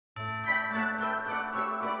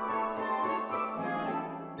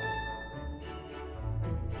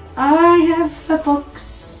I have a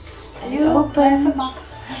box. You open a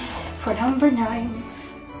box for number 9.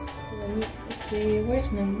 Let's see,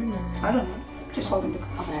 where's number 9? I don't know. Just holding the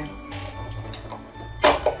box. Okay.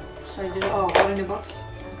 So you do holding the box?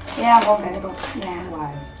 Yeah, I'm holding the box. Yeah.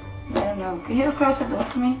 Why? I don't know. Can you close the door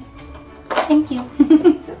for me? Thank you.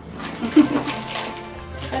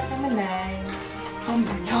 Number 9.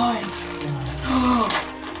 Number 9.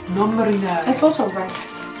 Number 9. It's also right.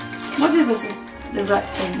 What's it with the right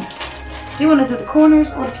things? Do you want to do the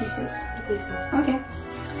corners or the pieces? The pieces. Okay.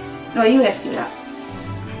 No, you have to do that.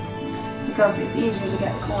 Because it's easier to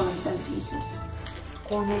get the corners than the pieces.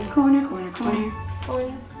 Corner. Corner, corner, corner.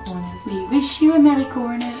 Corner. Corner. We wish you a merry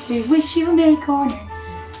corner. We wish you a merry corner.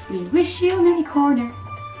 We wish you a merry corner.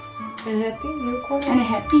 And a happy new corner. And a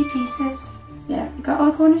happy pieces. Yeah, you got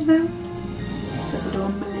all the corners now? Because I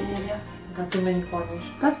don't believe you. Got too many corners.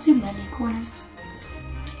 Got too many corners.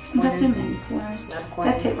 Got too many corners.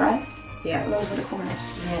 That's it, right? Yeah. Those were the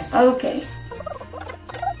corners. Yeah. Okay.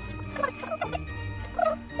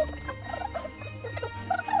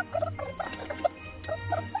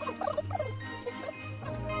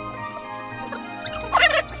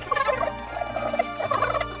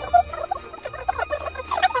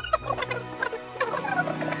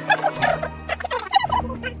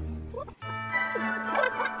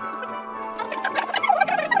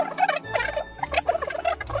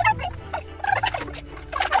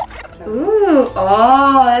 Ooh,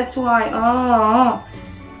 oh, that's why. Oh, oh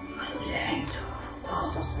my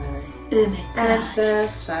God. I'm so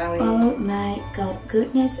sorry. Oh my God,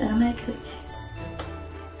 goodness, oh my goodness.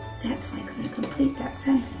 That's why I couldn't complete that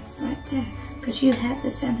sentence right there, because you had the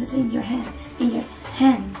sentence in your hand,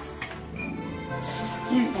 hands.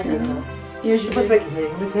 There you go. Here's your. Wat lekker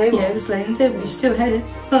heen met helemaal. Yeah, it was like but you still had it.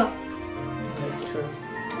 Huh. That's true.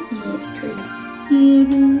 Yeah, it's true.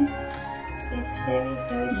 It's very,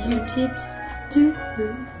 very You did do.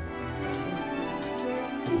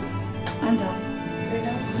 I'm done. You're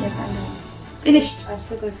done? Yes, I'm done. Finished. I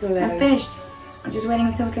still got your letter. I'm finished. I'm just waiting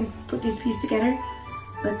until I can put these pieces together.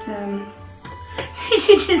 But did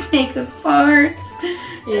you just make a fart?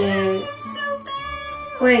 Yeah. So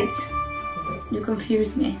bad. Wait. You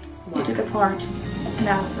confused me. You took a part.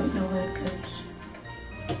 Now I don't know where it goes.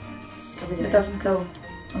 It doesn't go.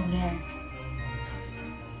 Oh, there.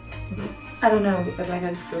 I don't know. Because I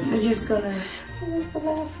got fruit. You're just gonna.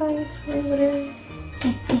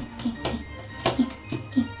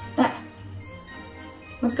 Ah.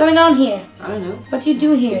 What's going on here? I don't know. What do you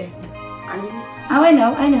do here? I don't know. Oh, I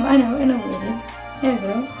know what it is. There we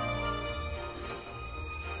go.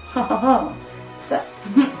 Ha ha ha. So,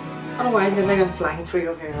 Otherwise, there's like a flying tree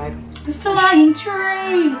over here, like. a flying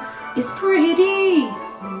tree. It's pretty.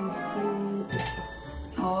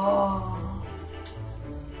 Oh.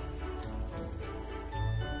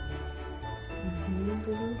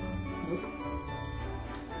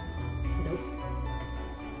 Nope.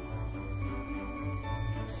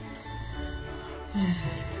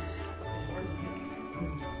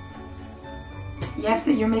 Yes,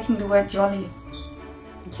 you're making the word jolly.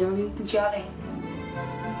 Jolly. Jolly.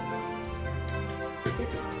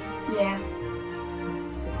 Yeah.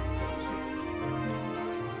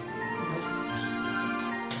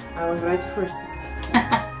 I was right first.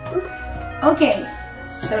 Okay,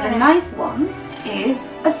 so the 9th one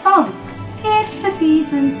is a song. It's the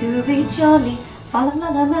season to be jolly. Fa la la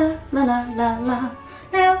la la la la la la.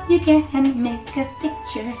 Now you can make a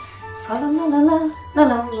picture. Fa la la la la la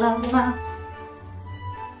la la la.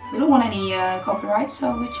 We don't want any copyright,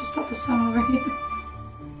 so we just stop the song over here.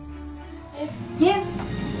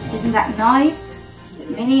 Yes. Isn't that nice?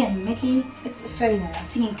 Minnie and Mickey. It's very nice.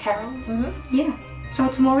 Singing carols. Yeah. So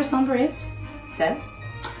tomorrow's number is 10.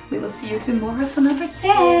 We will see you tomorrow for number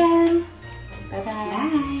 10. Bye bye.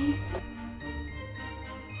 Bye.